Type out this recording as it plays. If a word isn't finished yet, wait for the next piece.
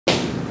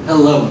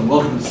Hello and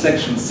welcome to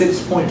section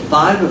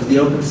 6.5 of the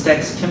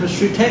OpenStax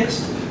Chemistry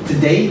text.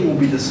 Today we'll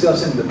be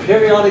discussing the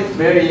periodic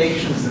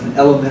variations in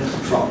element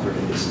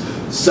properties.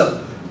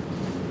 So,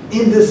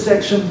 in this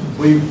section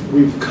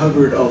we've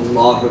covered a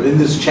lot of, in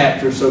this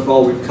chapter so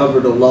far we've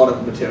covered a lot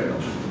of material.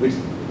 We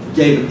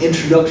gave an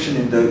introduction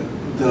into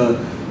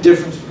the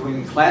difference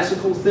between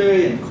classical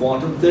theory and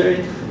quantum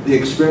theory, the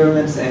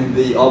experiments and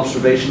the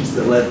observations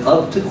that led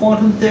up to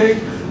quantum theory,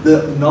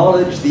 the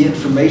knowledge, the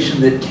information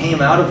that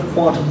came out of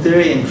quantum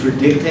theory in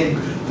predicting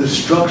the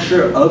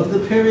structure of the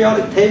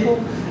periodic table,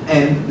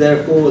 and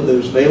therefore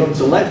those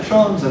valence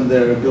electrons and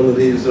their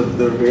abilities of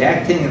the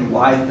reacting and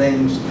why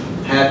things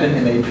happen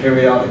in a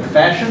periodic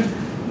fashion.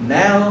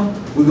 Now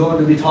we're going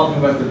to be talking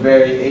about the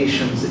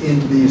variations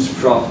in these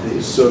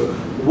properties. So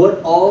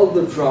what are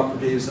the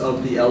properties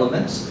of the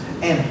elements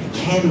and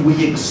can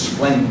we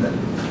explain them?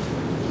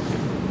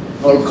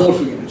 Well, of course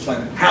we can explain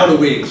them. How do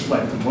we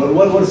explain them?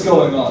 What is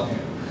going on here?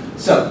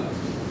 So,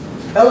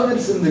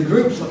 elements in the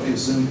groups, let me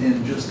zoom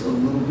in just a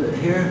little bit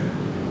here.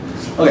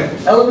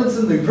 Okay, elements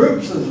in the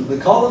groups, those are the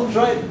columns,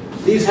 right?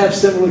 These have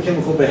similar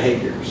chemical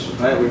behaviors,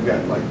 right? We've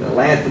got like the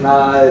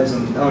lanthanides,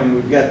 and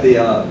we've got the,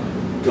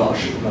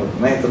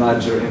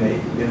 lanthanides are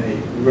in a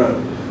row.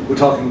 We're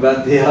talking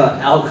about the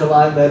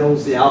alkali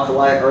metals, the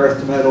alkali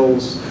earth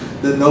metals,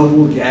 the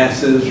noble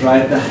gases,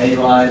 right? The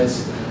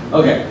halides.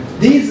 Okay.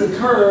 These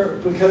occur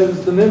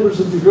because the members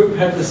of the group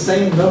have the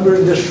same number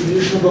and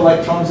distribution of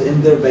electrons in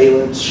their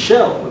valence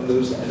shell, in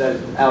those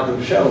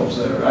outer shells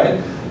there, right?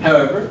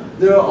 However,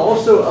 there are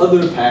also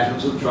other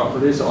patterns of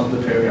properties on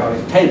the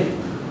periodic table.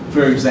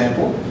 For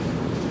example,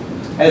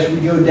 as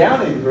we go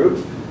down a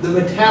group, the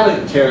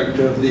metallic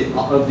character of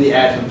the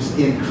atoms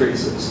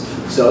increases.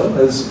 So,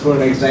 as for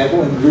an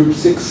example, in group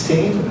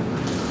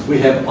 16, we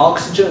have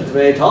oxygen at the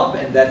very top,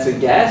 and that's a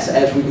gas.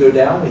 As we go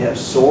down, we have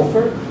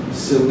sulfur,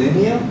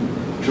 selenium,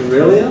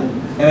 beryllium,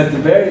 and at the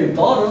very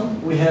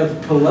bottom we have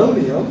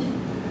polonium,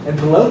 and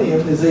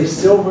polonium is a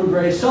silver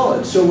gray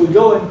solid. So we're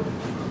going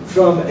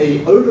from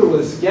a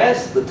odorless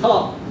gas at the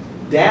top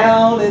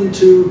down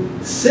into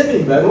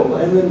semi-metal,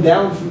 and then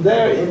down from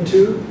there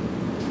into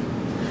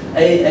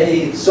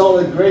a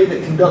solid gray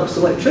that conducts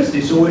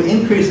electricity. So we're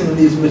increasing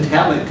these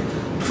metallic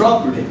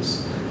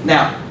properties.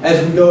 Now,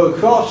 as we go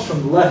across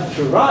from left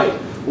to right,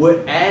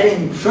 we're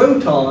adding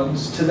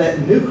protons to that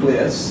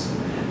nucleus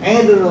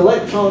and an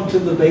electron to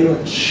the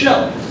valence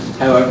shell.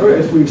 However,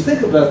 if we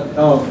think about,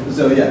 to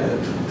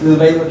the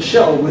valence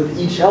shell with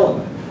each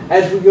element.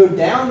 As we go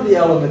down the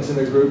elements in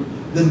a group,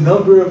 the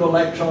number of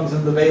electrons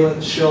in the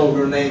valence shell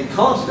remain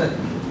constant,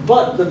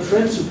 but the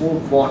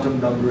principal quantum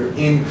number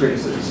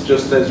increases.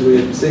 Just as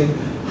we had seen,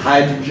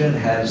 hydrogen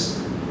has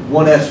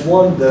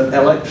 1s1,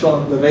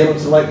 the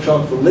valence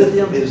electron for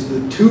lithium is the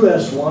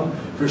 2s1,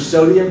 for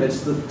sodium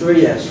it's the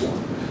 3s1.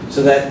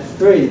 So that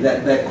 3,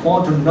 that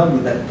quantum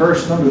number, that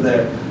first number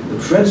there, the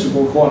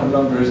principal quantum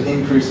number is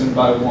increasing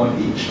by 1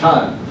 each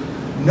time.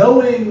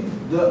 Knowing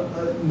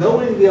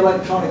the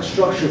electronic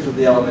structure for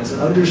the elements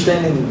and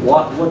understanding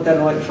what that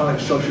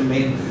electronic structure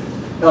means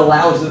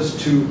allows us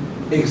to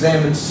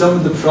examine some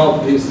of the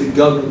properties that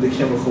govern the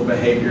chemical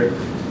behavior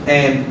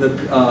and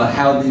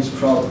how these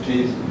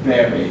properties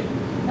vary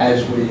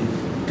as we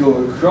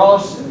go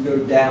across and go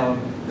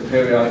down the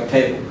periodic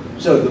table.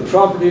 So the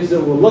properties that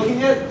we're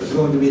looking at is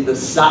going to be the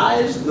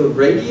size, the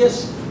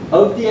radius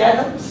of the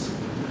atoms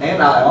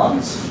and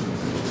ions,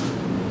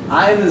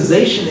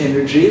 ionization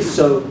energies,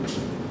 so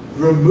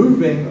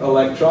removing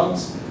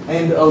electrons,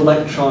 and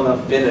electron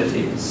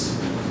affinities,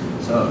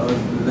 so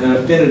the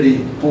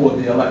affinity for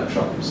the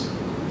electrons.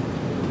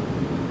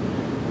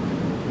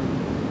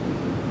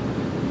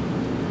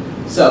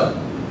 So,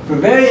 for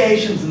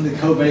variations in the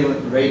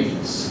covalent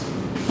radius,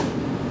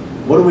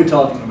 what are we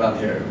talking about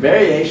here?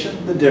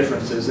 Variation, the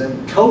differences,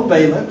 and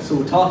covalent, so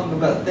we're talking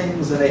about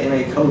things in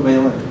a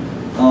covalent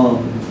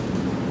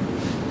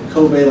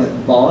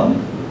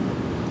bond.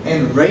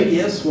 And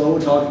radius, well,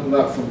 we're talking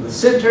about from the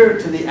center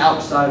to the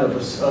outside of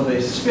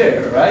a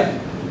sphere, right?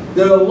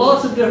 There are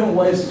lots of different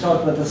ways to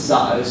talk about the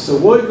size, so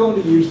we're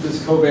going to use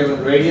this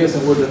covalent radius,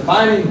 and we're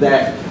defining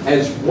that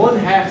as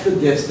 1/2 the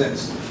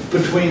distance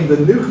between the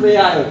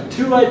nuclei of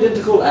two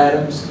identical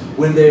atoms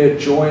when they're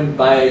joined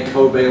by a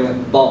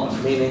covalent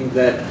bond, meaning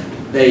that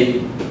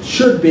they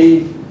should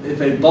be,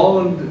 if a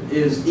bond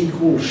is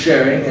equal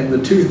sharing and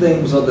the two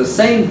things are the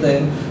same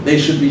thing, they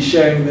should be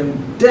sharing them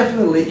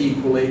definitely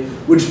equally,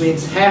 which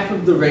means half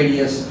of the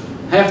radius,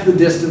 half the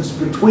distance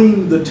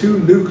between the two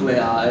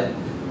nuclei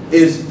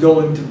is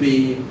going to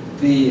be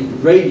the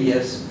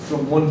radius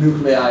from one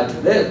nuclei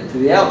to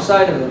the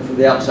outside, and then from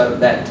the outside of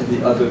that to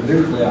the other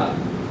nuclei.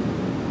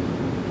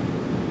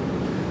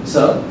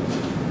 So,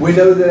 we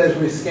know that as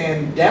we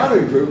scan down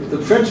a group, the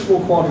principal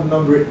quantum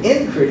number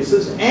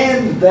increases,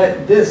 and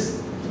that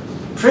this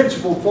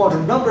principal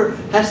quantum number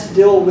has to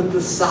deal with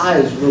the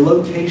size, the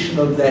location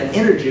of that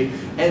energy,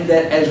 and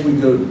that as we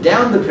go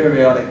down the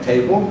periodic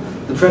table,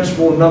 the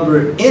principal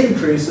number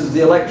increases,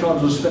 the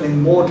electrons are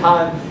spending more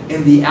time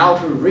in the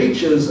outer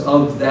reaches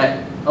of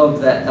that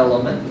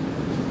element.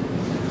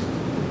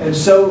 And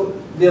so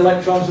the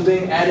electrons are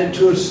being added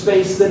to a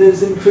space that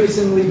is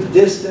increasingly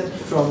distant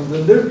from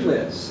the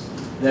nucleus.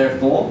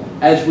 Therefore,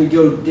 as we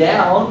go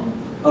down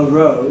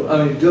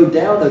go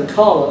down a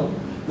column,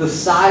 the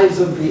size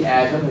of the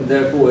atom, and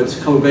therefore its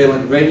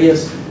covalent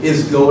radius,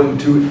 is going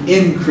to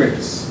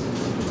increase.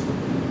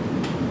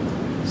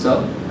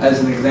 So,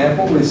 as an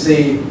example, we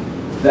see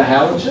the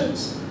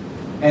halogens,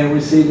 and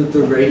we see that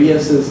the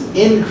radius is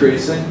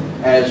increasing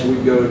as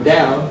we go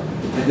down,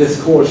 and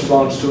this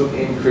corresponds to an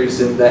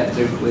increase in that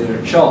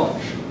nuclear charge.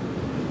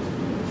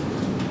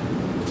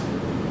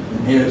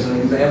 And here's an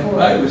example,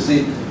 right?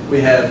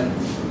 We have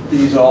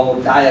these are all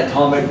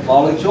diatomic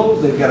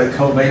molecules. They've got a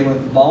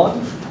covalent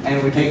bond,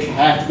 and we take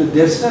half the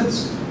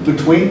distance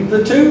between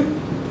the two,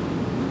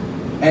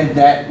 and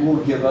that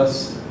will give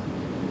us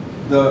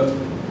the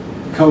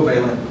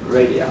covalent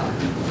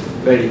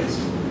radius.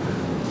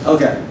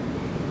 Okay.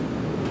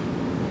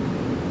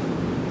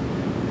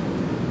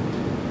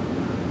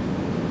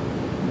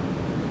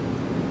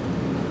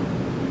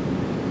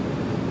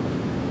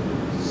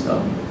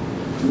 So,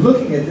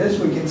 looking at this,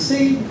 we can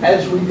see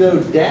as we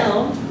go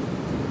down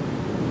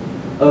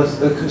a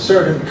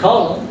certain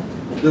column,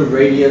 the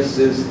radius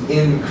is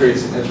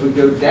increasing. As we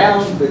go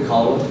down the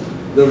column,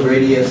 the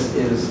radius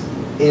is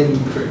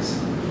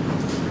increasing.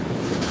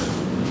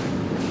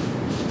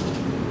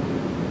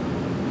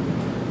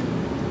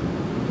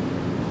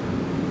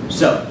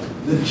 So,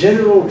 the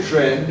general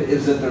trend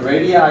is that the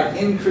radii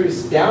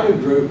increase down a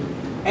group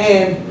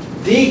and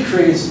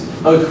decrease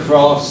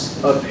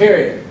across a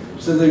period.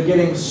 So they're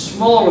getting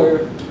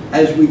smaller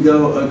as we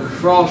go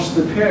across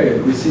the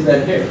period. We see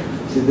that here.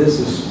 See, this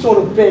is sort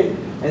of big,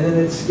 and then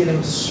it's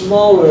getting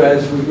smaller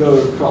as we go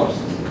across.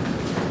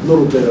 A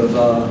little bit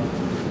of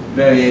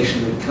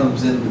variation that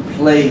comes into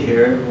play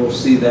here. We'll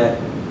see that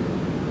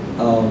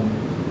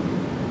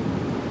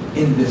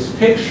in this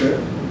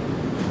picture.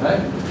 Right?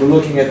 We're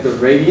looking at the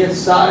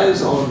radius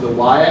size on the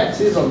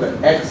y-axis. On the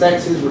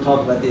x-axis, we're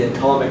talking about the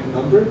atomic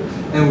number.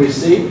 And we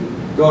see,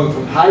 going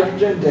from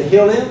hydrogen to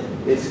helium,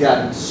 it's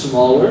gotten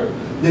smaller.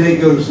 Then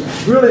it goes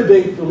really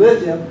big for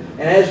lithium.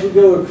 And as we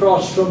go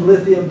across from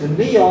lithium to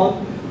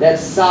neon, that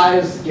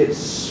size gets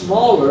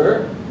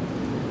smaller.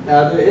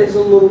 Now there is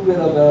a little bit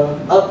of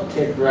an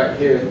uptick right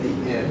here at the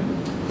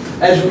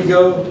end. As we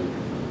go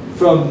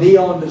from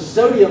neon to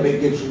sodium,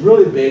 it gets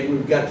really big.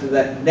 We've got to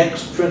that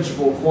next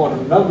principal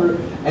quantum number,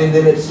 and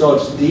then it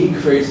starts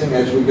decreasing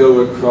as we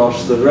go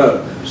across the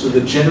row. So the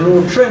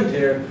general trend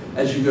here,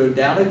 as you go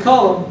down a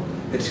column,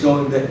 it's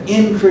going to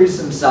increase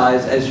in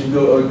size. As you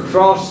go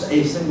across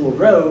a single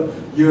row,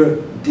 you're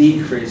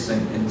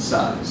decreasing in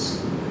size.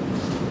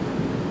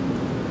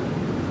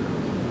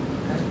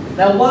 Okay.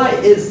 Now, why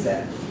is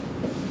that?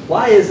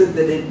 Why is it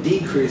that it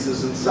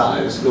decreases in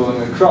size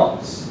going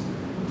across?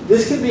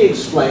 This can be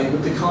explained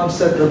with the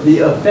concept of the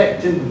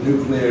effective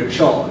nuclear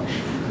charge.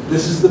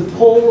 This is the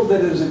pull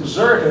that is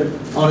exerted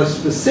on a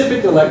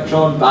specific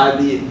electron by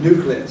the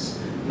nucleus.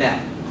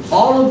 Now,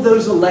 all of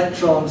those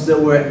electrons that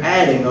we're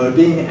adding are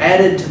being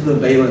added to the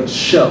valence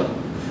shell.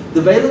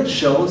 The valence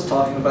shell is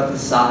talking about the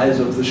size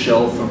of the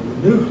shell from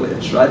the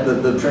nucleus, right?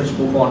 The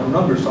principal quantum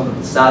number is talking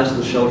about the size of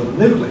the shell of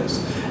the nucleus.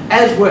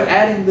 As we're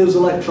adding those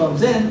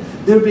electrons in,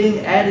 they're being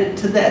added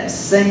to that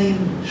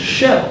same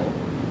shell.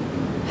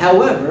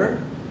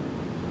 However,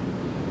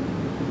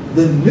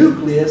 the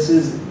nucleus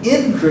is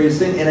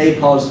increasing in a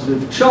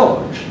positive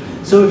charge.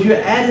 So if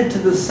you're added to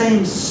the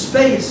same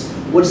space,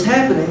 what's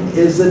happening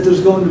is that there's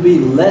going to be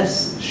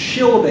less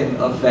shielding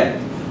effect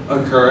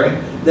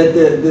occurring, that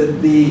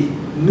the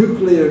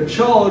nuclear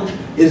charge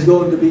is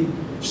going to be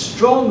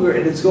stronger,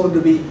 and it's not going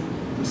to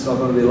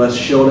be less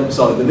shielding,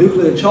 sorry, the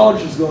nuclear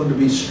charge is going to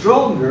be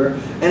stronger,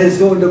 and it's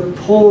going to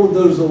pull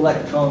those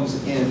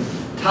electrons in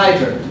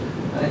tighter.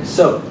 Right?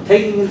 So,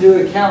 taking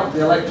into account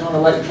the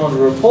electron-electron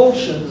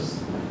repulsions,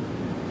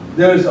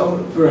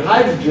 for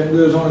hydrogen,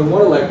 there's only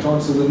one electron,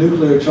 so the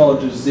nuclear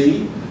charge is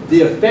Z.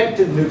 The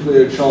effective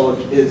nuclear charge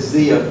is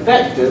Z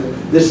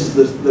effective. This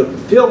is the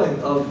filling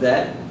of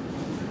that.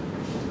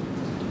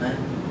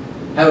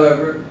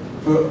 However,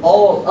 for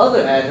all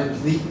other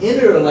atoms, the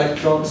inner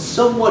electrons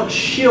somewhat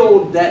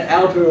shield that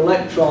outer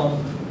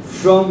electron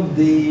from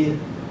the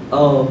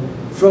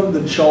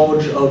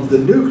charge of the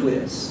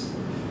nucleus.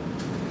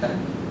 Okay?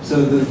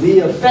 So the V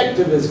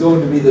effective is going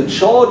to be the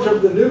charge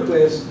of the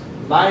nucleus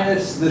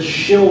minus the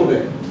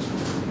shielding.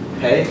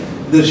 Okay?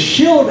 The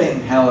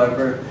shielding,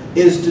 however,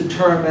 is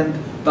determined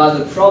by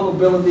the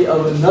probability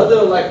of another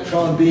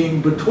electron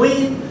being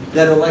between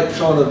that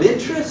electron of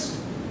interest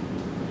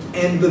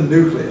and the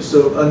nucleus.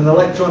 So an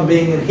electron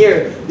being in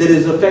here that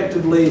is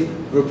effectively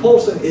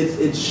repulsing,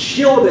 it's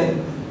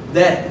shielding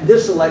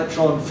this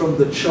electron from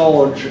the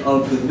charge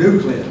of the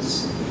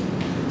nucleus.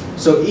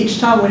 So each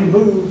time we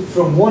move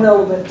from one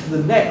element to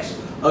the next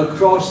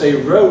across a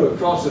row,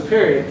 across a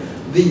period,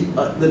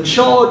 the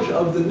charge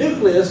of the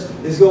nucleus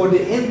is going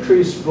to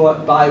increase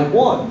by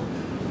 1.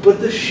 But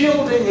the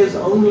shielding is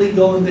only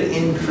going to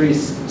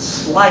increase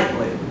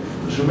slightly.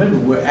 Because remember,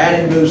 we're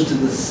adding those to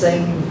the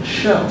same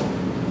shell.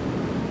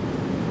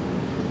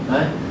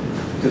 Right?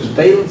 because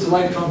valence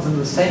electrons in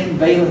the same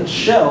valence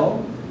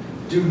shell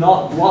do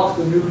not block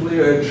the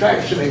nuclear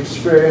attraction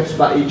experienced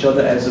by each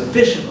other as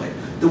efficiently.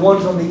 The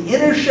ones on the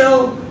inner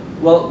shell,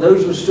 well,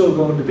 those are still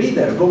going to be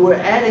there, but we're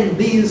adding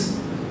these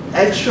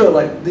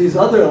these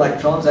other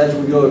electrons as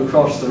we go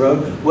across the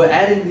row. We're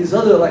adding these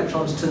other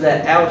electrons to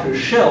that outer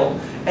shell,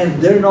 and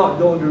they're not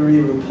going to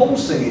be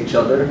repulsing each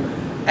other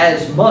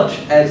as much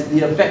as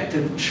the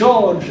effective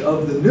charge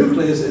of the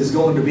nucleus is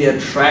going to be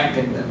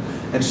attracting them.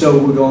 And so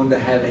we're going to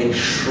have a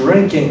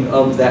shrinking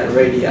of that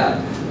radii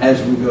as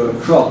we go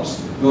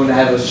across. We're going to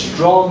have a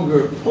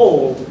stronger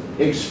pull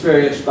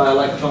experienced by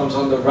electrons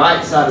on the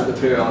right side of the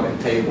periodic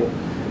table,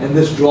 and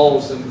this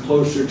draws them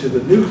closer to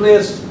the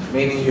nucleus,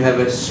 meaning you have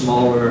a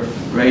smaller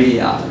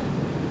radii.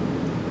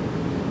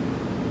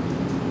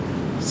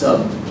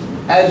 So,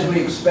 as we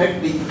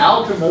expect, the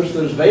outermost,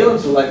 those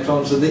valence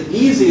electrons, are the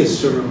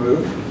easiest to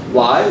remove.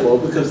 Why? Well,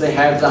 because they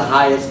have the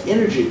highest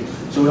energy.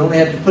 So we only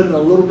have to put in a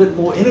little bit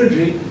more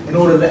energy in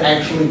order to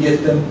actually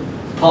get them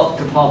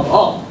to pop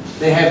off.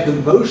 They have the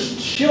most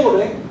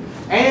shielding,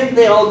 and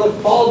they are the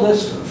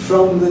farthest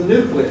from the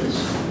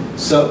nucleus.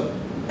 So,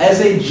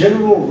 as a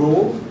general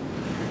rule,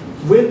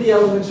 when the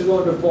elements are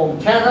going to form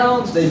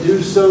cations, they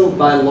do so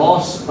by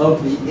loss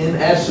of the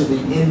NS or the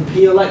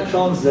NP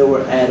electrons that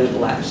were added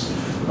last.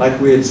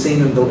 Like we had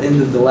seen in the end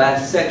of the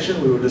last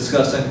section, we were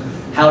discussing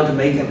how to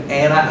make an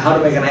anion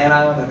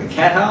and a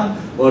cation.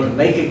 Well, to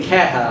make a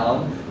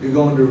cation, you're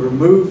going to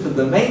remove for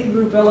the main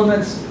group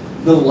elements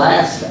the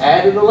last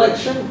added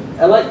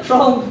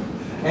electron,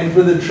 and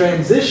for the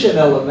transition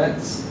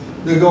elements,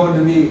 they're going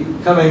to be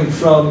coming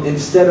from,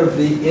 instead of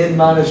the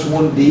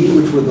N-1d,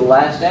 which were the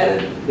last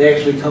added, they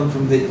actually come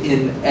from the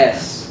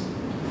NS.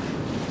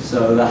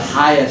 So the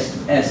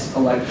highest S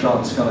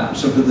electrons come out.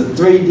 So for the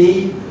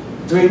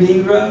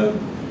 3D row,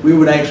 we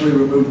would actually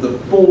remove the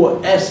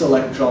 4 S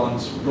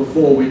electrons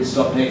before we'd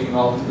start taking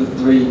off the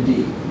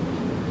 3D.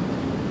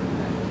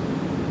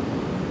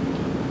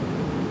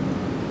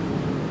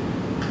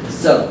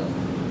 So,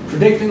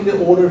 predicting the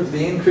order of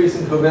the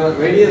increasing covalent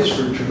radius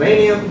for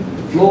germanium,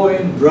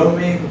 fluorine,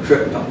 bromine,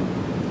 krypton.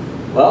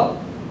 Well,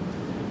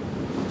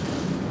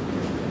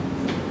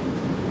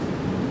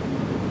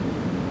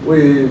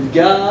 we've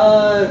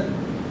got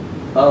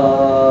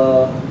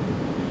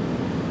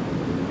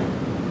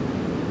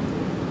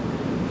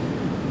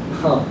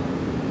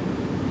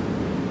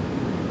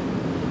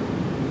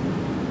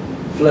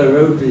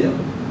flerovium,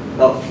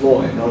 not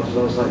fluorine. I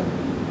was like,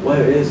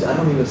 where is, I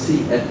don't even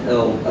see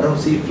FL, I don't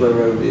see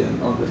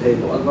flerovium on the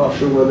table. I'm not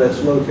sure where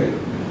that's located.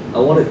 I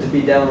want it to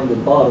be down on the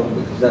bottom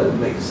because that would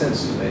make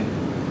sense to me.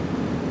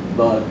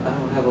 But I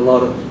don't have a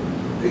lot of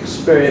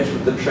experience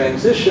with the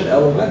transition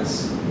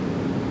elements.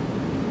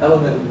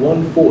 Element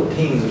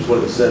 114 is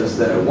what it says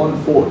there,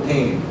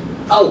 114.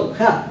 Oh,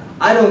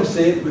 I don't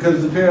see it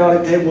because the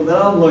periodic table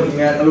that I'm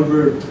looking at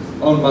over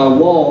on my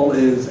wall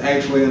is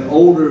actually an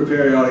older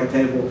periodic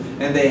table,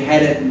 and they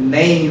hadn't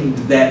named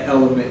that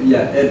element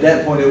yet. At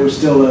that point, it was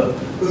still a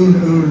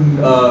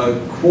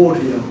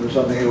quartium or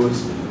something. It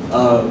was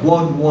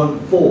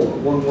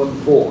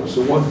 114,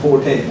 so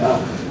 114.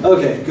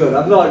 Okay, good.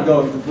 I'm not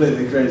going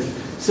completely crazy.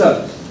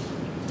 So,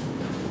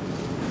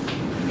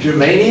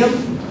 germanium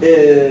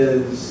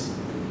is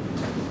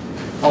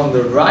on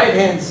the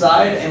right-hand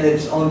side, and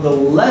it's on the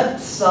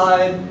left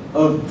side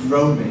of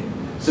bromine.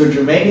 So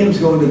germanium is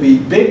going to be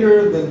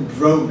bigger than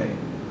bromine.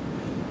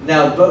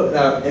 Now,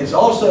 it's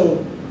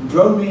also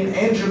bromine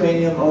and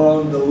germanium are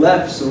on the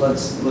left, so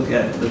let's look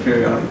at the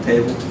periodic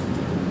table.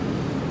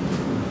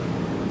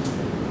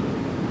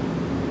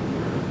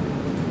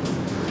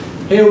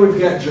 Here we've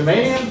got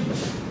germanium,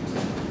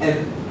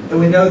 and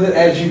we know that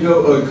as you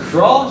go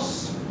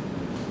across,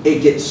 it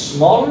gets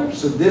smaller.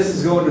 So this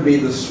is going to be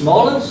the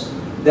smallest,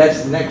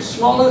 that's the next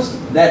smallest,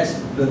 that's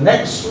the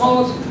next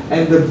smallest,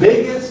 and the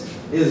biggest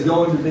is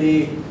going to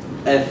be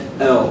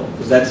FL,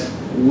 because that's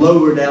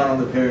lower down on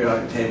the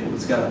periodic table.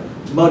 It's got a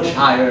much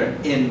higher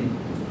N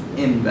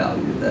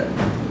value there.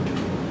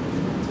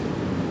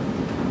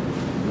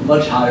 A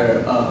much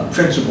higher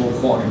principal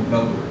quantum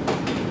number.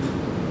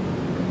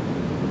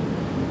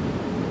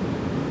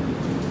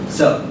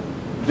 So,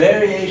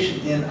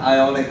 variation in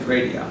ionic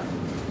radii.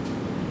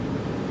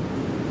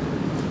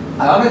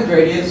 Ionic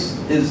radius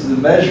is the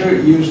measure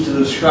used to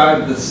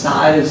describe the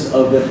size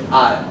of an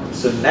ion.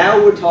 So now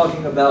we're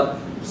talking about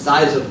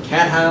size of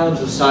cations,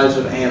 the size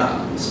of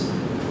anions.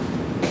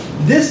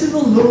 This is a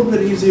little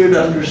bit easier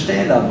to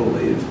understand, I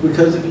believe,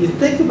 because if you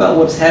think about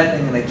what's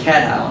happening in a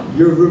cation,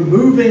 you're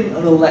removing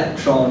an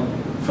electron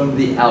from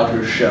the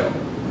outer shell.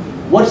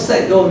 What's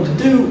that going to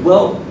do?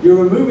 Well,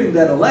 you're removing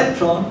that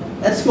electron,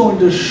 that's going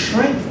to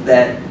shrink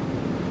that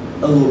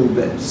a little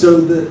bit.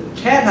 So the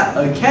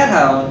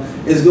cation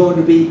is going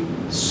to be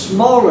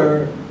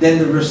smaller than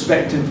the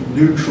respective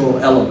neutral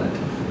element.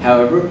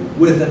 However,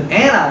 with an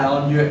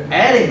anion, you're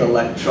adding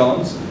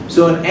electrons,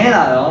 so an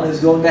anion is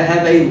going to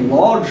have a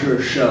larger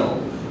shell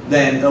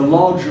than a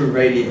larger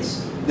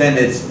radius than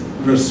its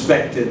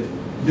respective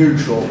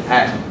neutral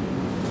atom.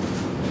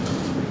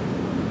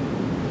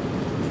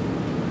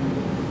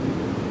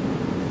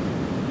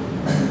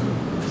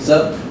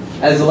 So,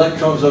 as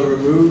electrons are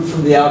removed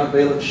from the outer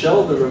valence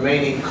shell, the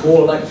remaining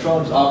core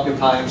electrons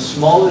occupying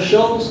smaller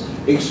shells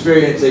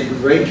experience a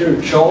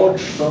greater charge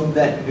from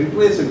that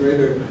nucleus, a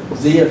greater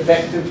Z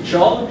effective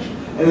charge,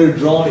 and they're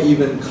drawn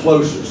even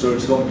closer, so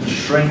it's going to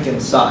shrink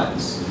in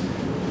size.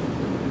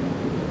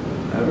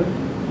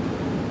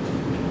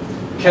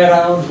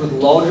 Cations with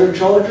larger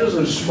charges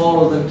are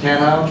smaller than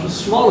cations with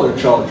smaller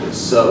charges.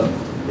 So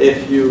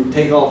if you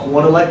take off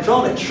one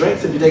electron, it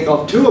shrinks. If you take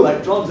off two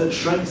electrons, it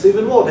shrinks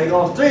even more. Take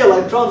off three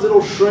electrons,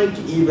 it'll shrink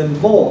even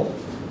more.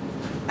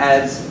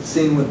 As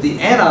seen with the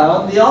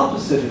anion, the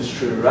opposite is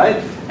true, right?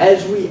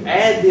 As we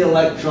add the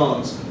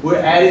electrons, we're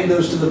adding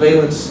those to the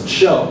valence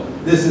shell.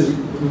 This is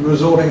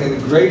resulting in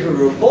greater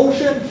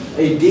repulsion,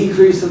 a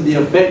decrease in the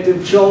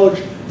effective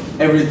charge.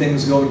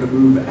 Everything's going to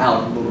move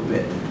out a little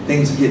bit.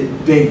 Things get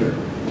bigger.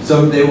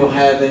 So they will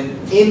have an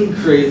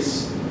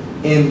increase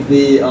in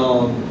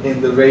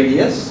the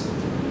radius,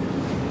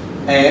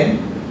 and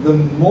the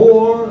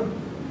more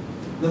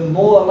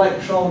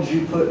electrons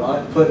you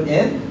put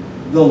in,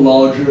 the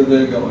larger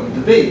they're going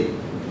to be.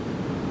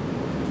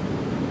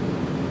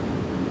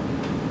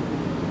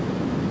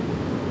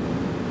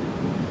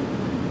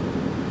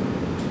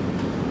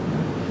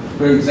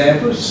 For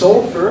example,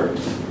 sulfur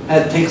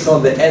takes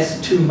on the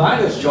S2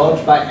 minus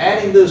charge. By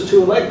adding those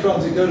two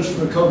electrons, it goes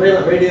from a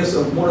covalent radius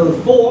of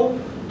 104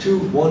 to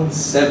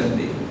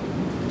 170.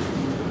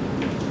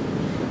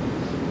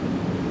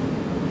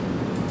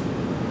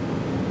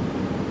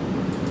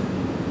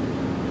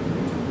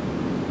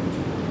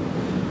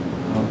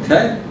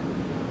 Okay?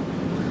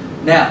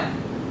 Now,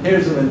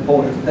 here's an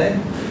important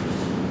thing.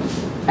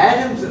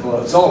 Atoms,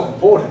 well, it's all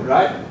important,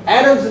 right?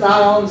 Atoms and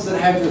ions that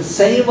have the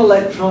same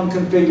electron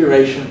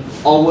configuration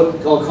are what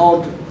are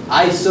called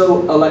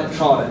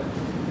isoelectronic.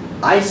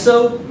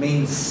 Iso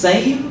means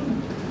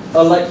same,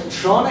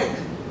 electronic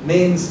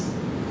means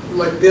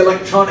like the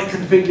electronic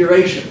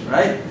configuration,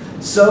 right?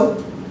 So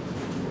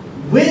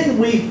when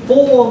we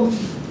form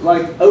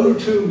like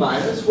O2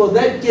 minus, well,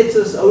 that gets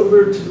us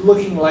over to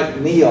looking like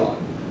neon.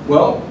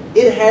 Well,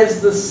 it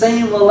has the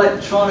same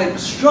electronic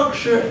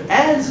structure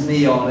as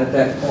neon at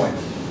that point.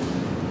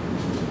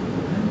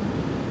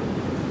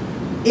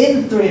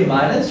 N3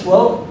 minus,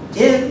 well,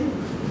 in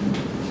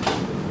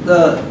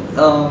the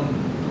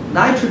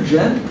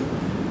nitrogen,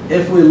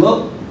 if we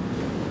look,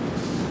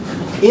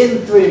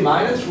 N3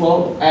 minus,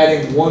 well,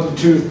 adding 1,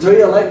 2,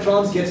 3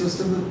 electrons gets us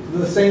to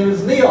the same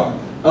as neon.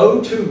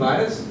 O2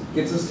 minus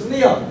gets us to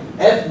neon.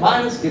 F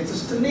minus gets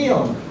us to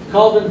neon.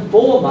 Carbon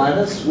 4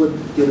 minus would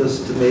get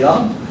us to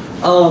neon.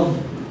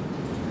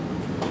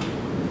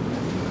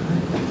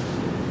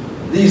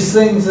 These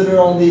things that are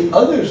on the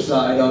other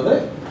side of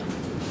it,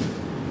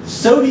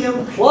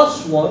 sodium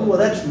plus 1, well,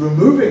 that's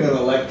removing an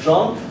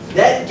electron.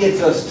 That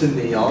gets us to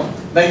neon.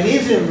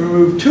 Magnesium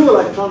remove 2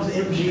 electrons,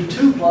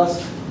 Mg2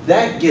 plus,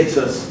 that gets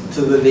us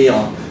to the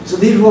neon. So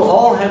these will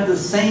all have the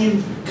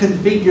same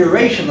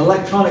configuration,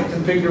 electronic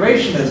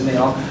configuration as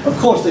neon. Of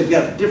course, they've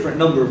got a different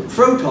number of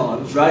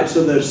protons, right?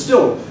 So they're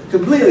still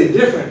completely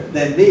different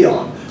than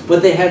neon,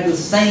 but they have the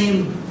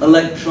same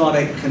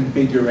electronic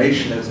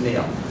configuration as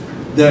neon.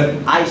 They're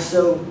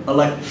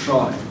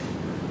isoelectronic.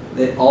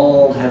 They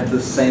all have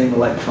the same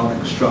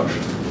electronic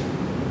structure.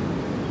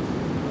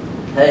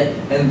 Okay?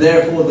 And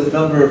therefore, the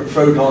number of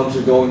protons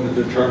are going to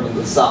determine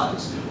the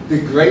size. The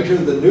greater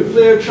the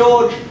nuclear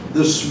charge,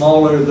 the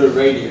smaller the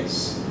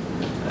radius.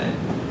 Okay?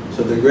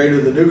 So the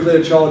greater the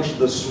nuclear charge,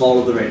 the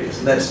smaller the radius.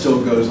 And that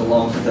still goes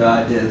along with the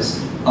ideas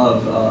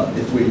of,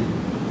 if we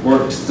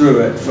worked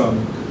through it,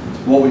 from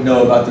what we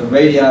know about the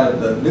radii of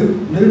the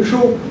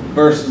neutral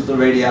versus the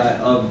radii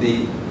of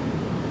the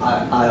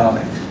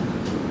ionic.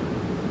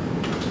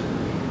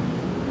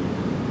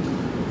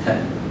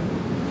 Okay.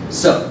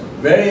 So,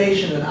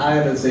 variation in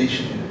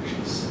ionization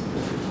energies.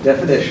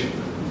 Definition.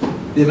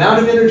 The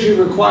amount of energy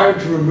required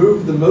to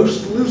remove the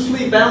most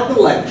loosely bound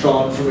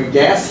electron from a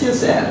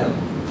gaseous atom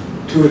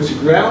to its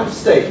ground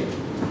state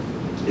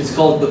is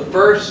called the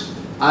first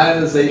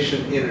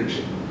ionization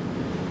energy.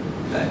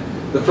 Okay.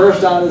 The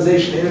first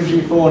ionization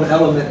energy for an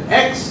element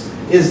X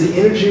is the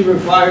energy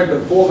required to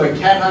form a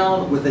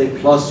cation with a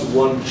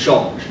 +1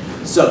 charge.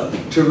 So,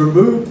 to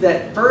remove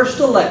that first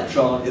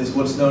electron is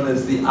what's known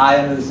as the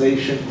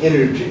ionization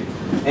energy.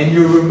 And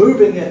you're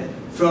removing it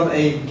from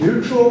a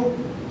neutral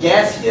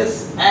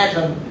gaseous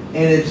atom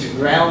in its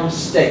ground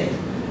state.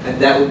 And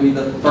that would be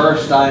the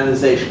first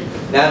ionization.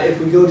 Now, if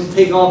we go to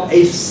take off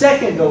a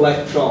second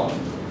electron,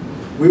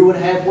 we would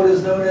have what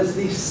is known as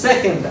the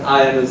second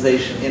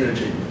ionization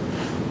energy.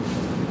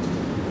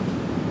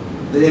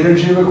 The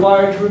energy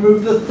required to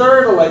remove the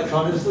third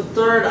electron is the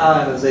third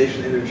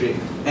ionization energy,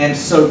 and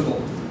so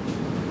forth.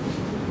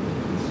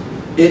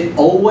 It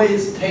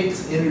always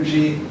takes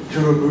energy to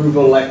remove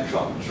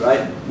electrons,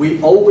 right?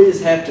 We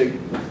always have to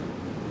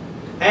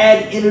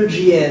add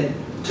energy in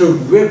to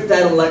rip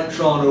that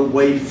electron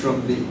away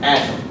from the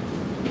atom.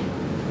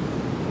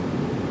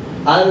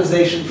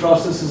 Ionization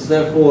process is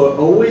therefore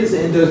always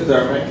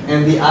endothermic,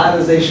 and the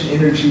ionization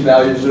energy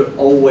values are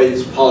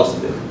always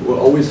positive. we're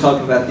always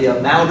talking about the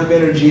amount of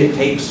energy it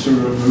takes to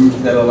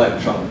remove that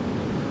electron.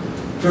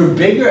 For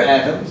bigger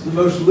atoms, the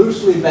most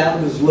loosely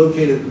bound is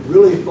located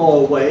really far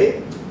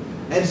away,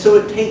 and so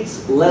it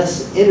takes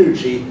less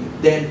energy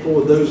than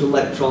for those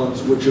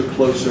electrons which are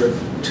closer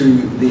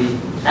to the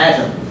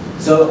atom.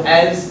 So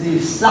as the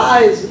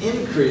size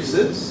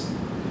increases,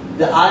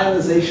 the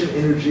ionization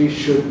energy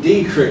should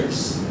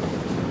decrease.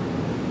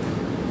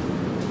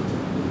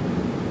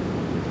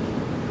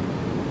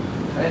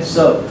 Okay,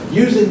 so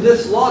using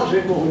this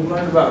logic, what we've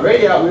learned about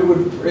radii, we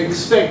would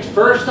expect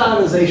first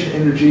ionization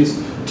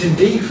energies to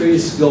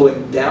decrease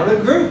going down a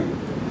group.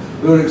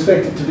 We would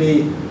expect it to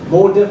be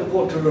more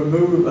difficult to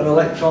remove an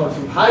electron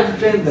from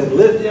hydrogen than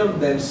lithium,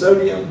 than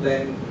sodium,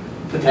 than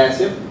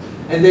potassium,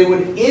 and they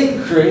would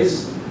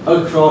increase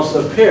across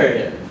a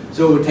period.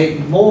 So it would take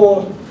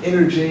more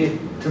energy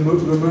to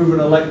remove an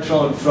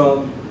electron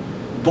from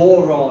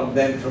boron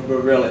than from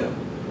beryllium,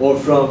 or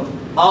from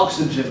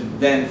oxygen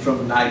than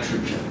from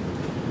nitrogen.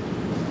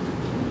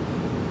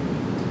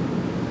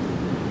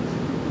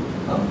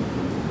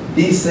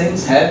 These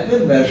things have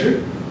been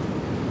measured,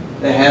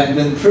 they have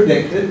been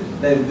predicted,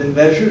 they've been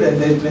measured,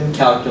 and they've been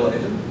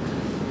calculated.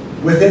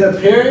 Within a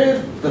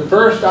period, the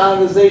first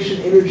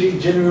ionization energy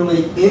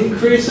generally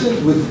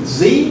increases with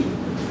Z.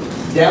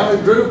 Down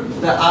a group,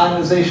 the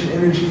ionization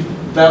energy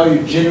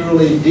value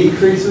generally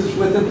decreases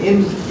with an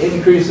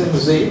increase in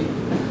Z.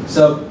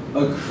 So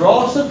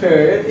across a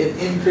period, it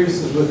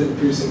increases with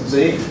increasing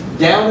Z.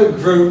 Down a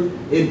group,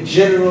 it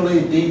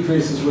generally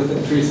decreases with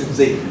increasing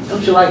Z.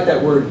 Don't you like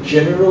that word,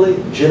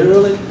 generally?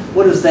 Generally?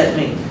 What does that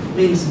mean? It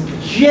means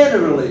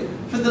generally,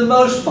 for the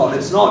most part.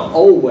 It's not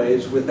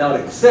always, without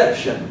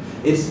exception.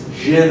 It's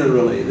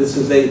generally. This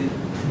is a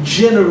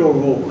general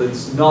rule.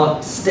 It's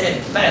not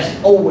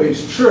steadfast,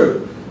 always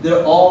true.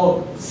 They're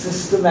all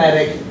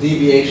systematic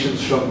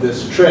deviations from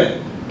this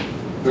trend.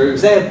 For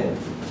example,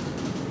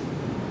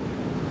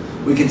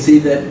 we can see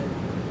that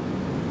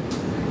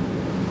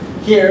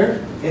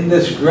here in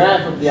this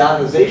graph of the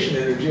ionization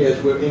energy,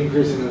 as we're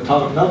increasing the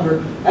atomic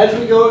number, as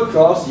we go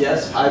across,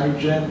 yes,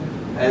 hydrogen,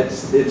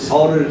 it's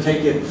harder to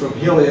take it from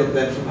helium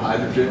than from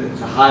hydrogen.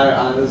 It's a higher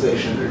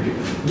ionization energy.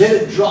 Then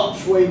it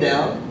drops way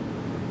down,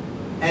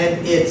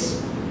 and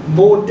it's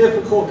more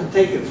difficult to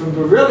take it from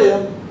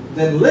beryllium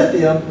than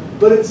lithium,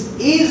 but it's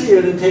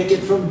easier to take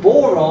it from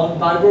boron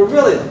by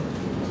beryllium.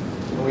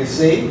 And we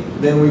see,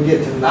 then we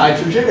get to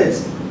nitrogen.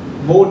 It's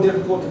more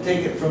difficult to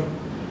take it from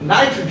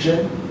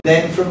nitrogen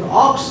than from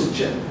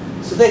oxygen.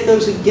 So that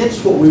goes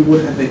against what we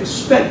would have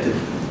expected.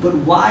 But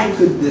why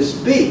could this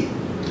be?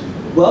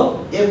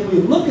 Well, if we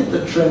look at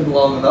the trend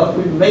long enough,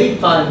 we may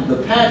find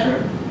the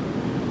pattern.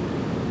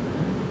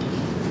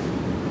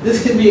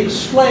 This can be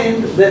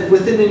explained that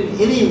within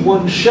any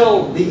one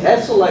shell, the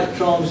s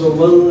electrons are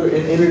lower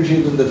in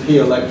energy than the p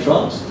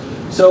electrons.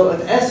 So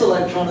an s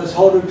electron is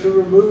harder to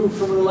remove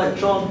from an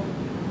electron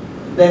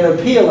than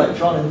a p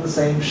electron in the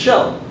same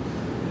shell.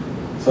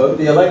 So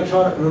the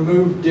electron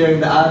removed during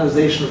the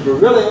ionization of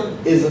beryllium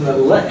is an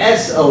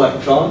s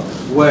electron,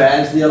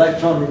 whereas the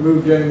electron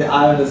removed during the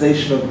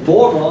ionization of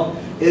boron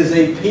is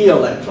a p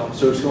electron.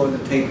 So it's going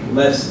to take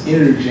less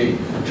energy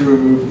to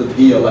remove the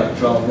p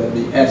electron than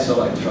the s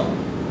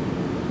electron.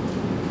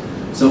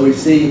 So we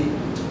see,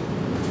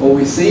 what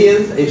we see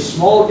is a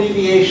small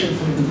deviation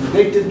from the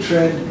predicted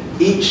trend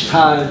each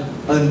time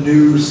a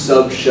new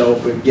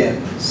subshell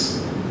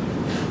begins.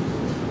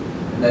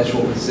 And that's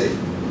what we see.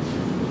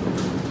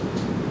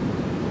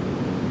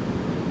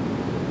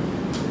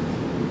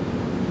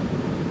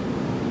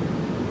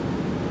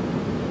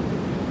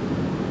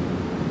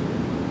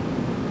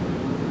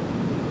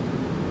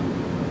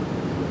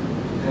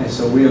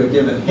 So we are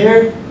given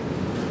here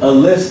a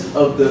list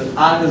of the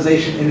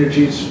ionization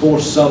energies for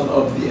some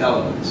of the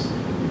elements.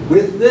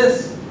 With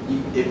this,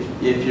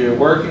 if you're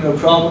working a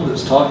problem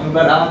that's talking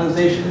about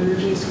ionization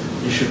energies,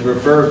 you should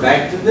refer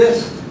back to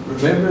this.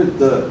 Remember,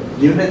 the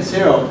units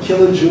here are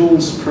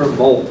kilojoules per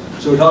mole.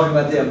 So we're talking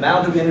about the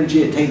amount of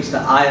energy it takes to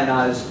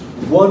ionize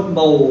 1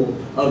 mole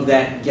of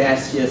that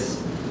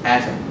gaseous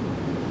atom.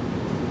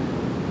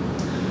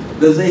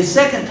 There's a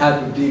second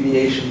type of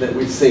deviation that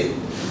we see.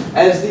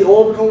 As the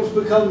orbitals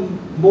become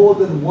more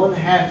than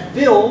 1/2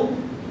 filled,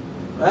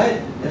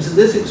 right? And so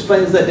this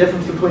explains that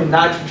difference between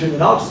nitrogen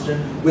and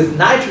oxygen. With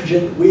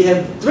nitrogen, we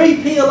have 3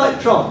 p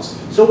electrons.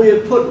 So we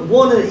have put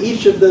 1 in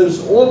each of those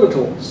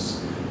orbitals.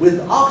 With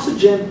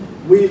oxygen,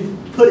 we've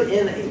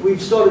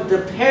started to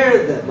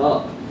pair them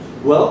up.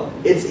 Well,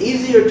 it's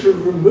easier to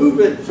remove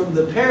it from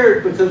the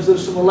paired because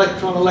there's some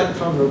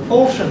electron-electron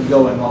repulsion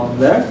going on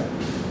there,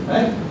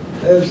 right?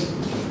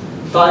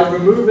 By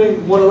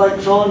removing 1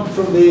 electron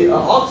from the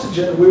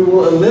oxygen, we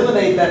will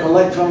eliminate that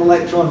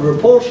electron-electron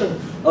repulsion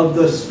of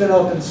the spin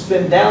up and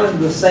spin down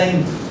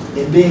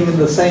being in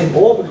the same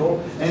orbital,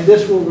 and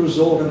this will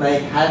result in a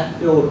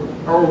half-filled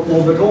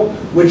orbital,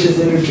 which is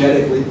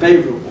energetically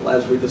favorable,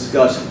 as we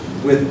discussed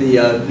with the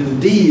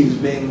D's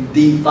being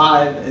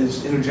D5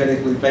 is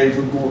energetically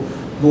favorable,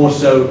 more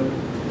so,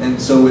 and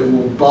so it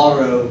will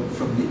borrow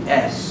from the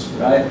S,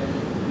 right?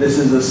 This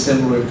is a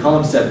similar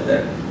concept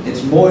there.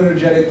 it's more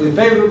energetically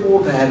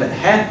favorable to have it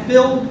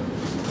half-filled,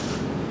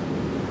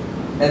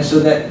 and so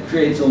that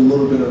creates a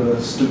little bit of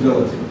a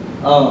stability.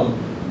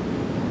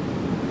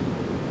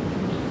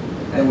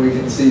 And we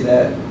can see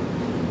that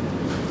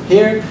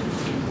here,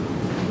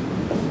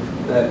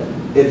 that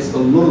it's a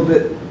little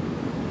bit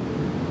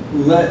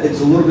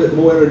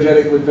more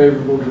energetically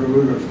favorable to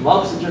remove it from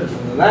oxygen,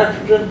 from the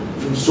nitrogen,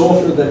 from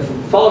sulfur than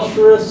from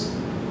phosphorus,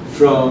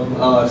 from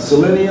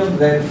selenium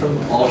than from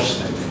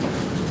arsenic.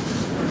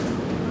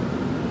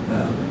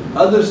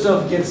 Other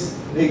stuff gets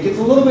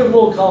a little bit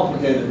more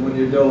complicated when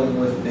you're dealing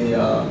with the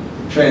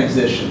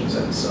transitions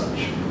and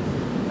such.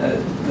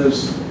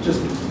 There's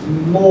just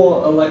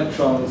more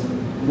electrons and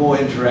more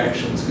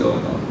interactions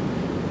going on.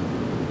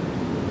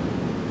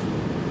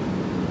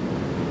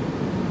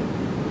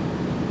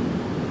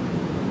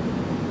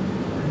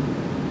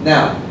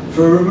 Now,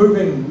 for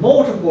removing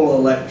multiple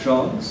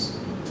electrons,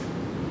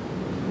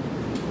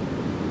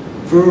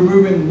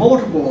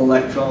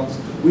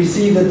 we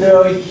see that there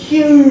are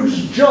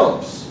huge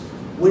jumps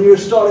when you're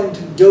starting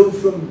to go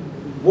from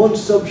one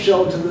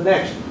subshell to the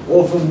next,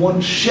 or from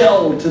one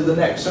shell to the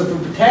next. So for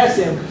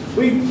potassium,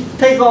 we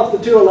take off the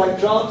 2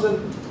 electrons,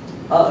 and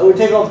we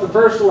take off the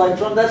first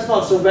electron. That's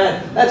not so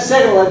bad. That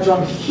second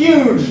electron,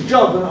 huge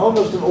jump, in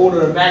almost an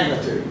order of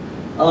magnitude.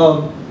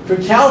 For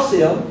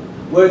calcium,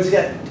 where it's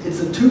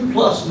a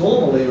 2+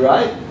 normally,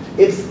 right?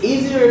 It's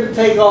easier to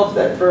take off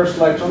that first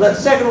electron. That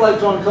second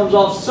electron comes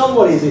off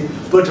somewhat easy,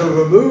 but to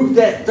remove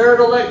that third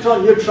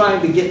electron, you're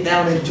trying to get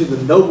down into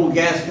the noble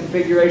gas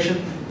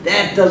configuration.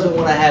 That doesn't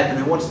want to happen.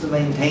 It wants to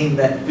maintain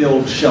that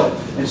filled shell.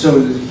 And so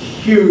it's a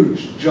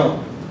huge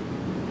jump.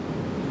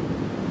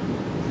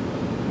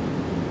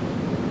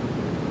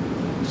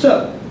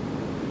 So,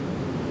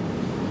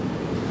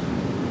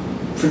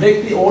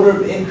 predict the order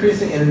of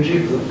increasing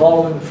energy for the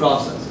following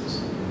processes.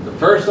 The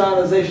first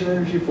ionization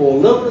energy for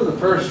aluminum, the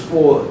first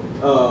for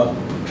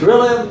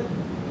beryllium,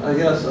 I think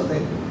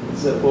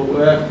that's what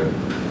we're after.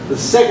 The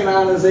second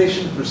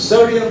ionization for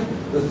sodium,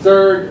 the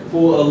third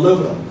for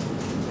aluminum.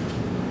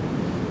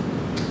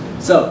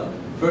 So,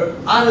 for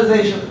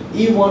ionization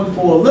E1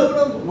 for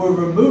aluminum, we're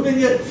removing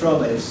it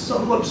from a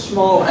somewhat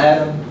small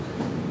atom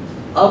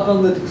up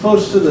on the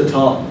close to the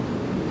top.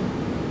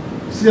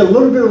 See a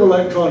little bit of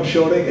electron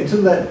shorting. It's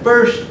in that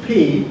first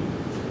P.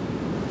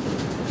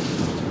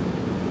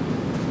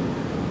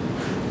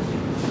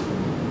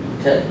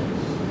 Okay,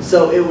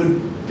 so it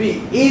would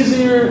be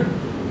easier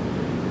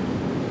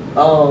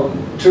to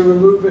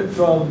remove it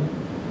from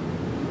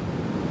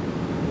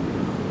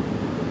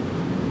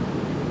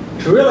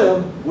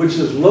beryllium, which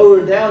is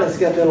lower down. It's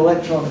got that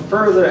electron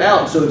further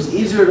out, so it's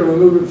easier to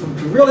remove it from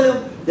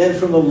beryllium than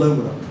from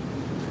aluminum.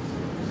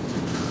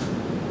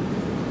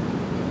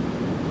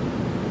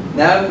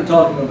 Now, if we're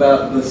talking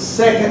about the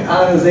second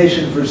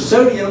ionization for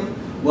sodium,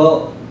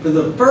 well, for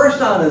the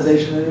first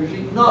ionization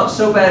energy, not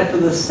so bad. For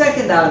the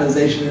second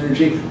ionization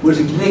energy, we're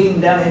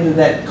digging down into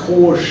that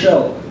core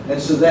shell,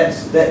 and so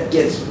that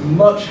gets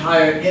much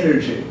higher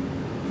energy.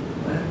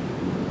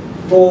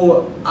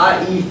 For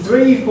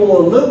IE3 for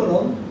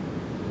aluminum,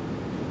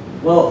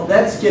 well,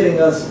 that's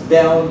getting us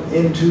down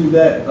into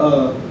that,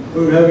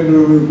 we're having to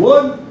remove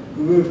 1,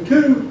 remove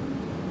 2,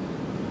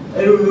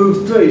 and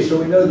remove 3. So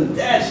we know that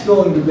that's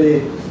going to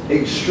be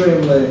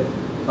extremely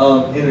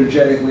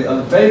energetically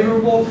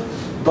unfavorable,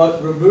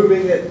 but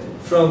removing it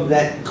from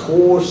that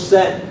core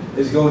set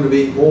is going to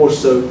be more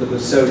so for the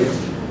sodium.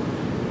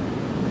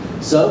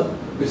 So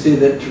we see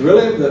that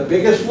beryllium, the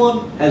biggest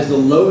one, has the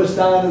lowest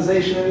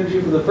ionization energy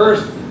for the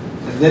first,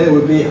 and then it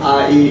would be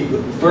i.e.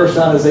 the first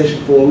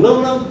ionization for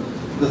aluminum,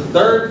 the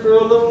third for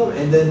aluminum,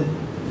 and then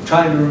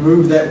trying to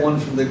remove that one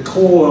from the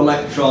core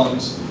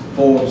electrons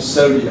for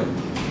sodium.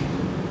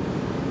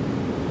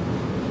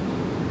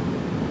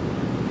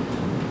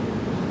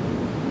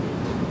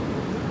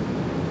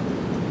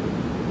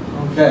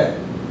 Okay,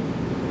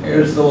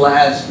 here's the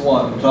last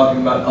one. We're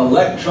talking about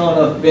electron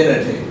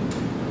affinity.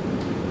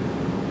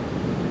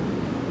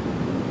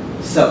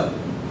 So,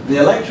 the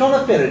electron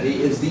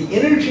affinity is the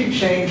energy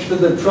change for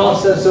the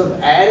process of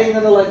adding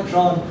an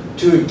electron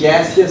to a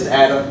gaseous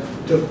atom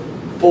to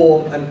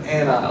form an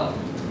anion.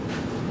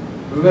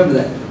 Remember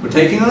that. We're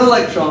taking an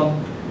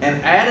electron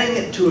and adding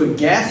it to a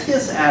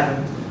gaseous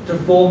atom to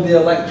form the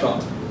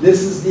electron.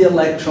 This is the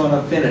electron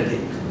affinity.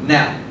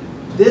 Now,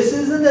 this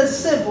isn't as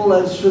simple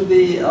as for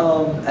the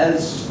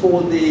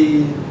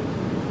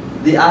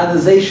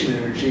ionization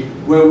energy,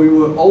 where we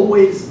were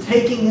always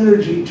taking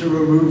energy to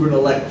remove an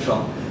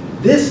electron.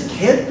 This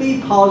can be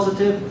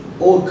positive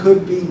or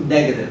could be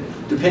negative,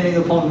 depending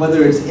upon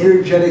whether it's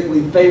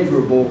energetically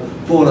favorable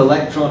for an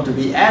electron to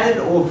be added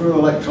or for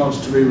electrons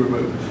to be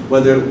removed.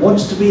 Whether it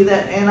wants to be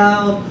that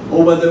anion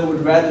or whether it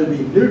would rather be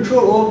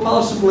neutral or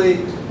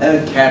possibly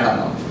a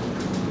cation.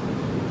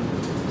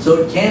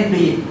 So it can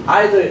be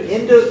either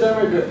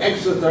endothermic or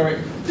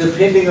exothermic,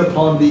 depending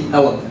upon the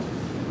element.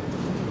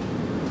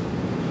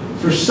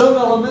 For some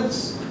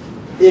elements,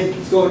 if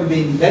it's going to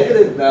be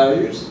negative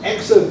values,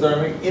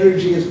 exothermic,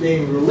 energy is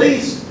being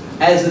released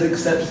as it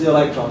accepts the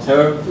electrons.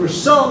 However, for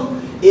some,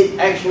 it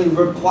actually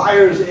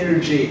requires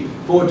energy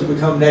for it to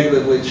become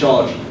negatively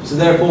charged. So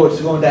therefore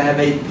it's going to have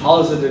a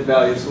positive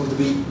value. It's going to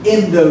be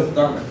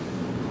endothermic.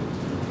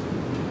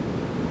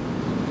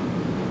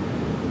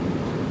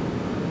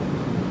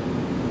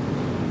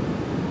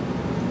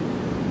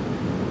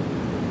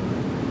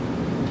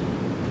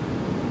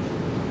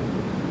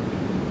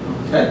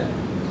 Okay.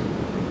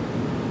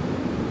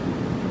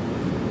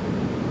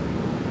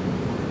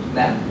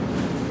 Now,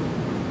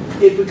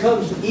 it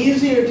becomes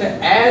easier to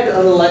add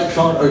an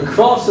electron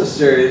across a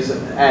series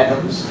of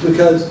atoms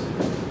because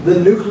the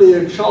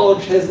nuclear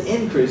charge has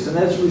increased. And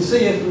as we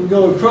see, if we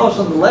go across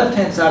on the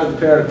left-hand side of the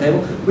periodic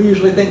table, we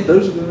usually think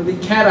those are going to be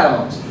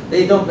cations.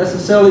 They don't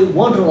necessarily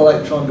want an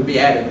electron to be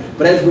added.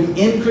 But as we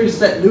increase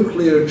that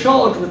nuclear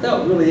charge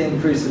without really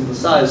increasing the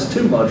size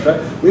too much,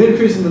 right? We're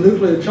increasing the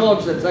nuclear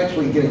charge that's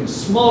actually getting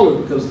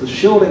smaller because the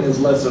shielding is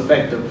less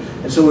effective.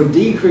 And so we're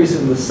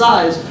decreasing the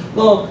size.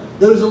 Well,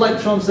 those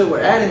electrons that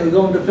we're adding are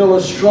going to fill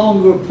a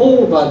stronger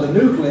pull by the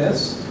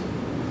nucleus.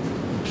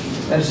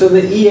 And so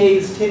the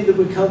EAs tend to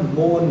become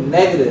more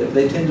negative.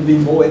 They tend to be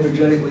more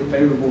energetically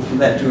favorable for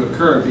that to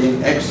occur, being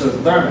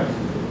exothermic.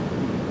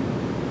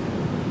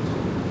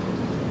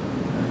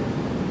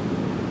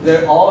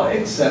 There are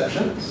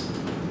exceptions.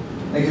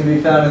 They can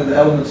be found in the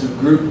elements of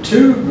group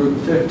 2, group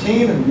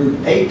 15, and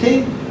group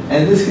 18.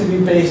 And this can be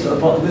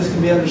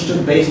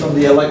understood based on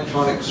the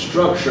electronic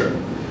structure.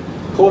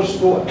 Of course,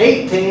 for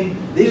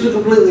 18, these are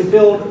completely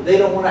filled. They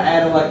don't want to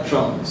add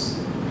electrons.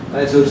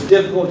 Right, so it's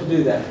difficult to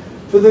do that.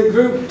 For the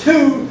group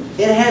 2,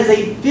 it has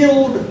a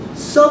filled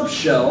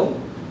subshell.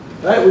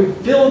 Right? We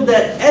filled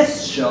that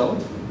S shell,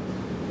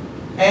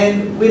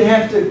 and we'd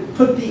have to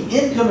put the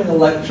incoming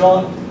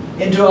electron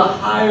into a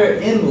higher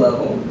N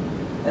level,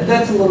 and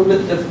that's a little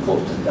bit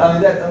difficult.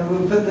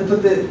 We'll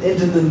put that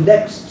into the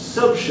next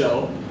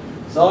subshell.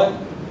 Sorry,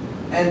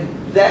 and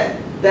that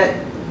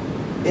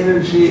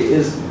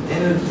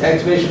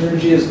activation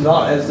energy is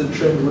not as the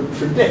trend would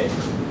predict.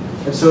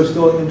 And so it's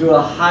going into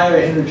a higher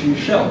energy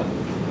shell.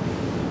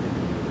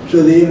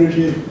 So the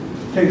energy it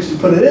takes to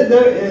put it in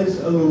there is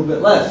a little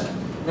bit less.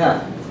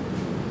 Now,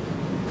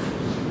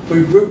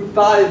 for group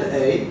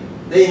 5A,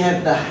 they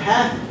have the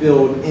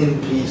half-filled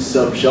NP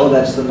subshell.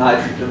 That's the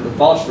nitrogen, the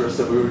phosphorus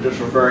that we were just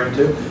referring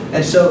to.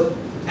 And so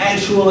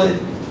actually,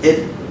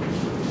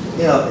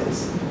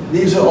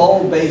 these are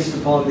all based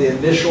upon the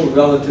initial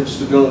relative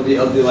stability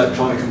of the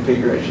electronic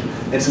configuration.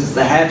 And since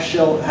the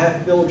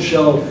half-filled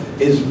shell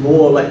is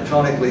more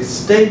electronically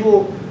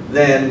stable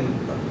than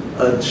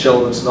a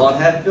shell that's not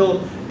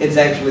half-filled, it's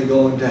actually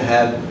going to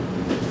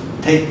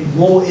take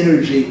more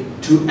energy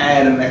to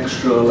add an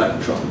extra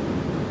electron.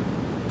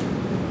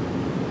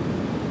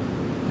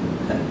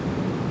 Okay.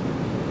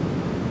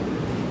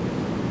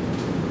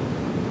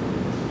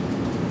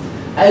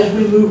 As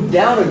we move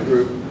down a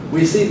group,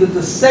 we see that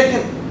the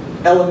second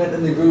element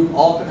in the group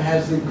often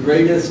has the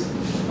greatest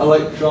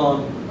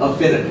electron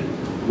affinity.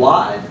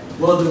 Why?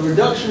 Well, the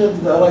reduction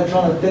of the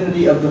electron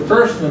affinity of the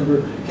first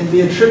member can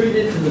be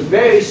attributed to the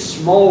very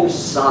small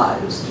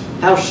size,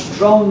 how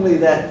strongly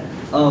that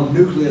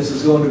nucleus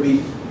is going to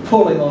be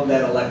pulling on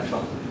that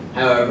electron.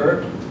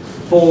 However,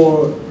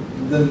 for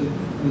the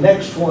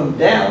next one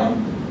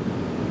down,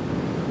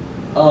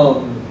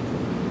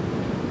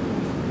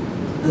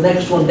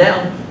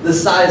 the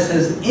size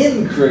has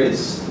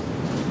increased,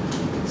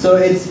 so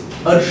it's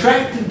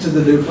attracted to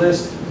the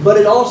nucleus, but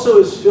it also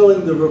is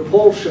feeling the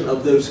repulsion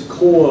of those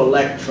core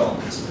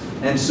electrons.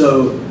 And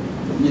so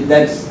you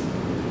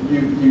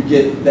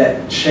get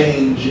that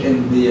change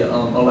in the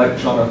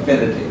electron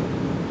affinity.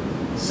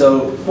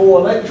 So for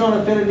electron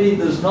affinity,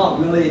 there's not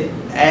really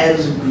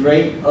as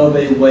great of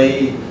a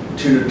way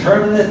to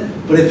determine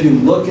it, but if you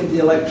look at the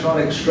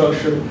electronic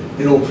structure,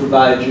 it'll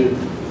provide you,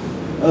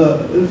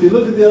 if you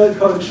look at the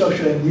electronic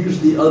structure and use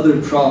the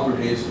other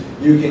properties,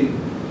 you can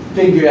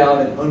figure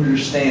out and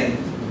understand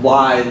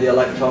why the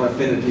electron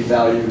affinity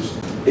values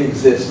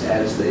exist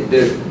as they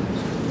do.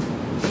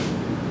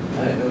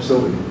 All right, so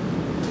we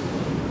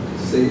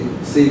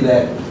see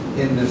that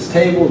in this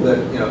table that,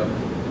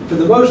 for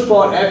the most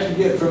part, after you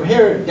get from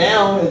here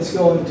down, it's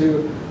going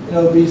to,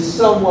 be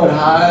somewhat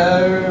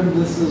higher.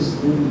 This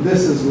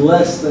is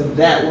less than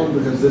that one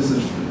because this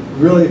is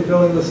really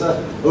filling this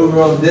up.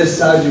 Over on this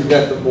side, you've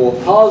got the more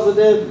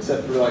positive,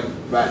 except for like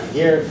right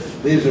here.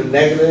 These are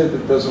negative.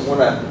 It doesn't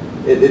want to.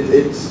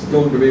 It's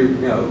going to be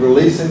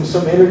releasing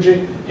some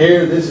energy.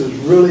 Here, this is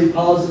really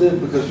positive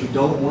because you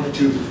don't want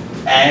to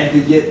add to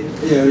get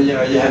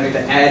you're having to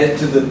add it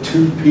to the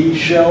 2p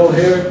shell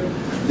here.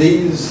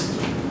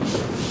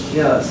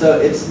 So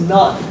it's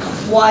not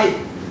quite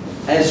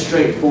as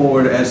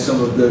straightforward as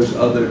some of those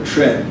other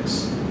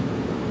trends.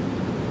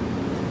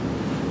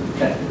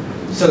 Okay.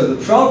 So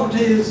the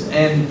properties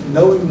and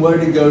knowing where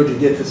to go to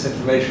get this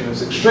information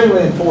is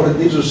extremely important.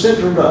 These are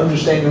central to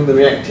understanding the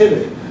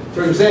reactivity.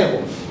 For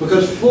example,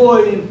 because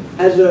fluorine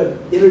has an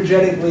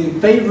energetically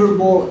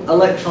favorable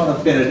electron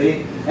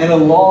affinity and a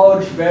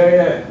large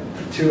barrier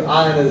to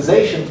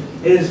ionization,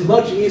 it is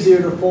much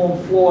easier to form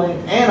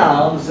fluorine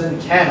anions than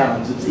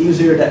cations. It's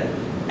easier to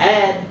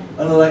add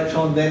an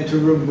electron than to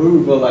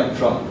remove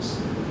electrons.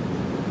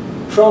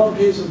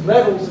 Properties of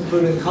metals,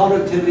 including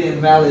conductivity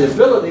and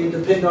malleability,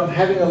 depend on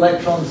having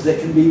electrons that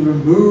can be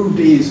removed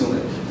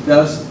easily.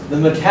 Thus, the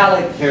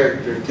metallic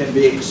character can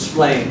be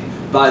explained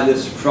by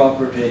this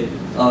property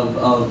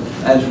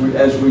of as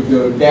we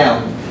go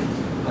down,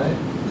 right?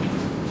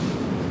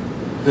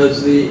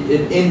 Because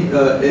it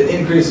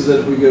increases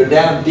as we go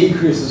down,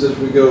 decreases as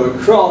we go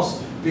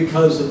across,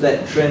 because of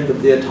that trend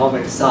of the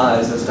atomic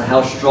size as to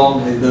how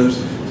strongly those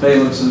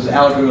valences,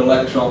 outer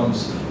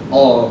electrons,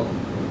 are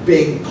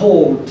being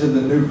pulled to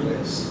the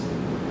nucleus.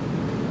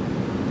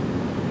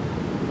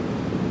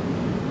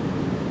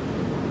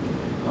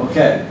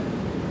 Okay,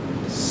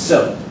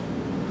 so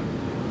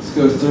let's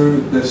go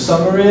through the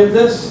summary of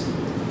this.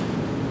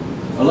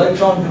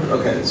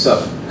 Okay,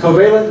 so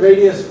covalent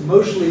radius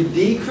mostly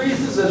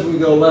decreases as we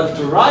go left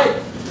to right,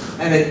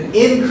 and it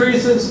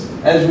increases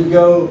as we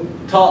go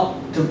top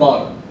to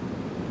bottom.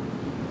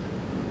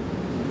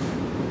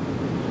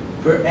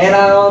 For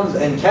anions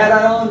and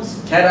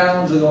cations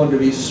are going to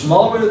be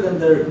smaller than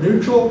their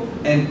neutral,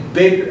 and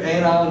bigger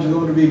anions are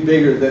going to be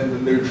bigger than the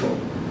neutral.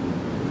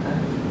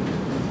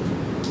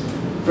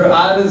 For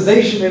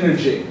ionization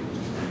energy,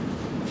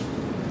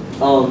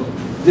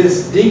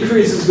 this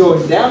decreases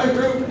going down a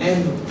group,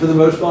 and for the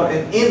most part,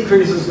 it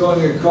increases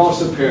going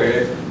across a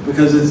period,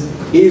 because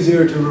it's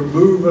easier to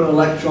remove an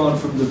electron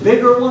from the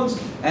bigger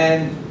ones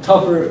and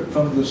tougher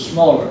from the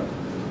smaller.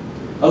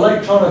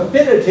 Electron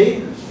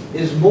affinity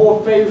is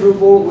more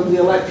favorable when the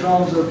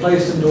electrons are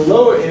placed into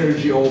lower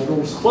energy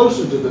orbitals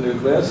closer to the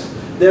nucleus.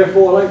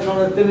 Therefore,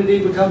 electron affinity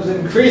becomes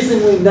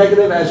increasingly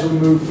negative as we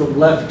move from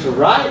left to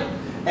right,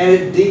 and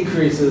it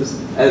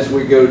decreases as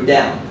we go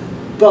down.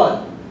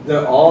 But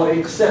there are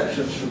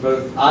exceptions for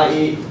both,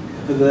 i.e.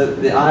 for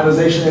the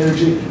ionization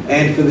energy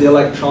and for the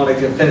electronic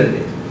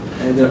affinity.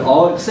 And there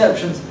are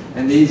exceptions,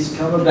 and these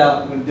come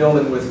about when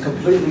dealing with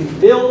completely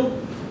filled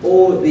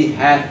or the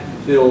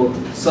half-filled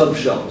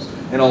subshells,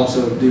 and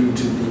also due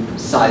to the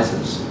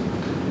sizes.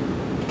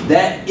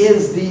 That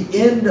is the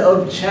end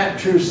of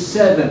chapter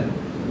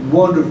 7.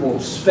 Wonderful,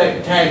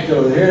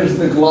 spectacular. Here's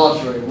the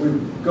glossary.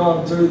 We've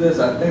gone through this.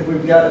 I think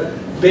we've got a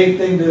big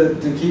thing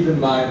to keep in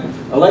mind.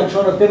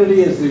 Electron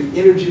affinity is the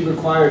energy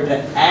required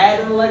to add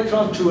an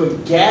electron to a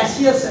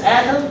gaseous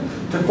atom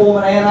to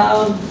form an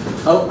anion.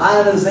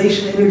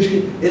 Ionization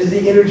energy is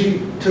the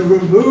energy to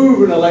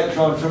remove an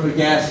electron from a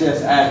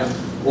gaseous atom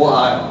or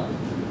ion.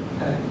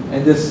 Okay?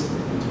 And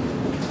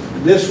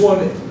this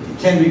one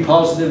can be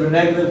positive or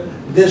negative.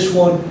 This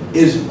one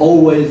is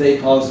always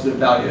a positive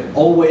value. It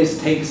always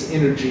takes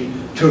energy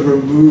to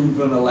remove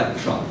an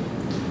electron.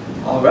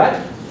 All right,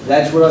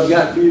 that's what I've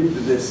got for you for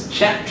this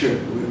chapter.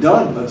 We're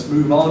done. Let's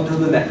move on to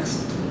the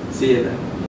next. See you then.